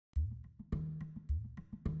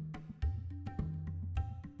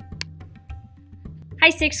Hi,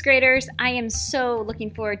 6th graders. I am so looking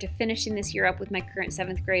forward to finishing this year up with my current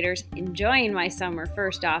 7th graders, enjoying my summer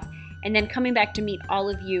first off, and then coming back to meet all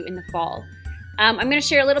of you in the fall. I'm going to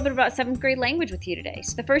share a little bit about 7th grade language with you today.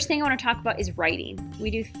 So the first thing I want to talk about is writing. We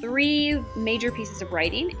do 3 major pieces of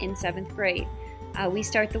writing in 7th grade. We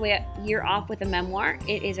start the year off with a memoir.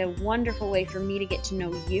 It is a wonderful way for me to get to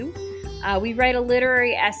know you. We write a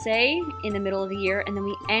literary essay in the middle of the year, and then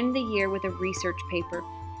we end the year with a research paper.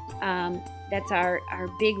 That's our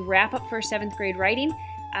big wrap-up for 7th grade writing.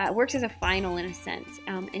 It works as a final in a sense,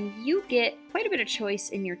 and you get quite a bit of choice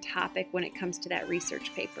in your topic when it comes to that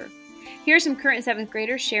research paper. Here are some current 7th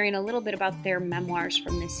graders sharing a little bit about their memoirs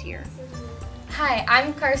from this year. Hi,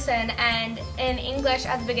 I'm Carson, and in English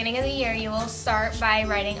at the beginning of the year you will start by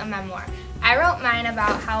writing a memoir. I wrote mine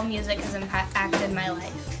about how music has impacted my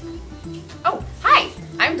life. Oh, hi,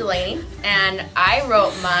 I'm Delaney, and I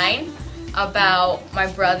wrote mine about my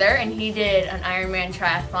brother, and he did an Ironman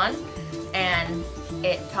triathlon, and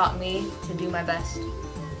it taught me to do my best.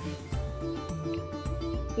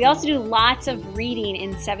 We also do lots of reading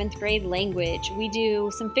in 7th grade language. We do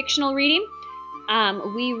some fictional reading.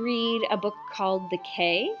 We read a book called The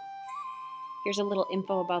K. Here's a little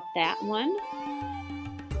info about that one.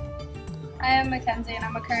 I am Mackenzie, and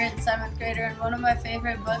I'm a current 7th grader, and one of my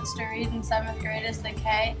favorite books to read in 7th grade is The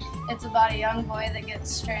K. It's about a young boy that gets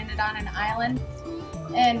stranded on an island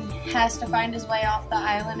and has to find his way off the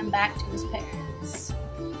island and back to his parents.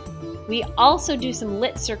 We also do some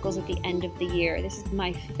lit circles at the end of the year. This is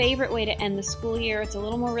my favorite way to end the school year. It's a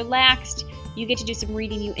little more relaxed. You get to do some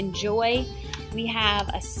reading you enjoy. We have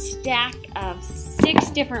a stack of 6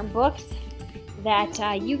 different books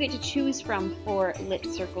that you get to choose from for lit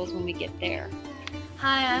circles when we get there.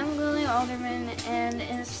 Hi, I'm Lily Alderman, and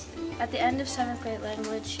at the end of 7th grade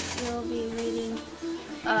language, you'll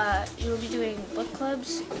be doing book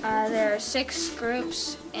clubs. There are 6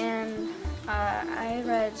 groups, and I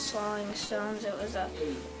read Swallowing Stones. It was a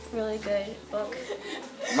really good book.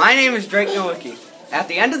 My name is Drake Nowicki. At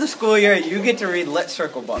the end of the school year, you get to read lit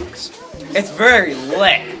circle books. It's very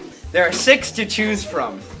lit. There are 6 to choose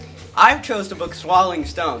from. I've chose the book Swallowing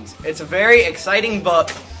Stones. It's a very exciting book,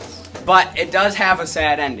 but it does have a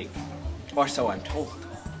sad ending, or so I'm told.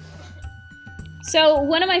 So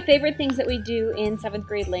one of my favorite things that we do in 7th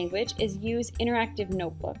grade language is use interactive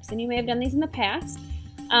notebooks, and you may have done these in the past.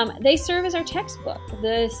 They serve as our textbook.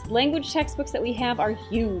 The language textbooks that we have are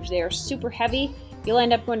huge. They are super heavy. You'll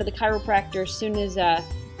end up going to the chiropractor as soon as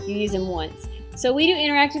you use them once. So we do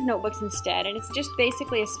interactive notebooks instead, and it's just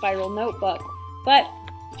basically a spiral notebook, but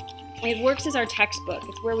it works as our textbook.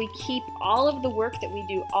 It's where we keep all of the work that we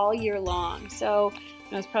do all year long. So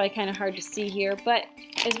it's probably kind of hard to see here, but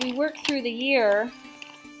as we work through the year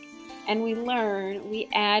and we learn, we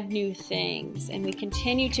add new things, and we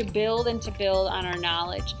continue to build on our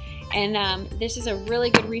knowledge. And this is a really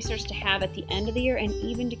good resource to have at the end of the year and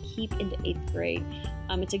even to keep into 8th grade.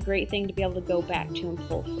 It's a great thing to be able to go back to and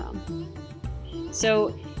pull from. So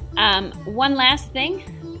one last thing,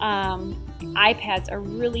 iPads are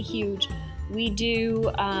really huge. We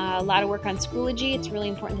do a lot of work on Schoology. It's really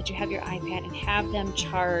important that you have your iPad and have them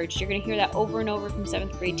charged. You're going to hear that over and over from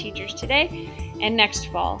 7th grade teachers today and next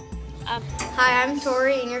fall. Hi, I'm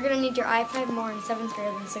Tori, and you're going to need your iPad more in 7th grade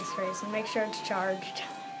than 6th grade, so make sure it's charged.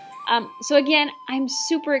 So again, I'm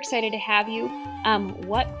super excited to have you.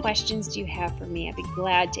 What questions do you have for me? I'd be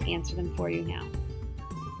glad to answer them for you now.